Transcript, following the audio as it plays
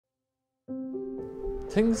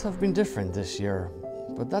Things have been different this year,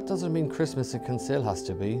 but that doesn't mean Christmas in Kinsale has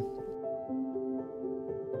to be.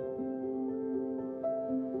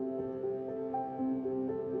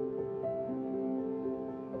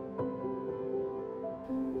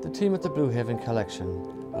 The team at the Blue Haven Collection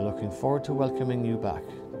are looking forward to welcoming you back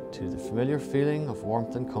to the familiar feeling of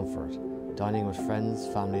warmth and comfort, dining with friends,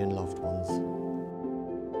 family and loved ones.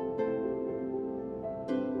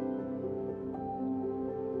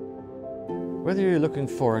 Whether you're looking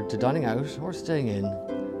forward to dining out or staying in,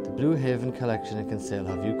 the Blue Haven Collection in Kinsale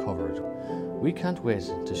have you covered. We can't wait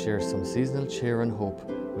to share some seasonal cheer and hope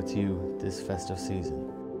with you this festive season.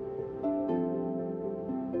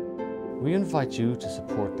 We invite you to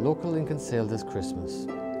support local in Kinsale this Christmas,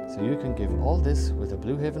 so you can give all this with a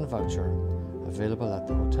Blue Haven voucher available at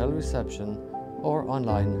the hotel reception or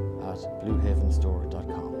online at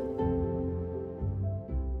bluehavenstore.com.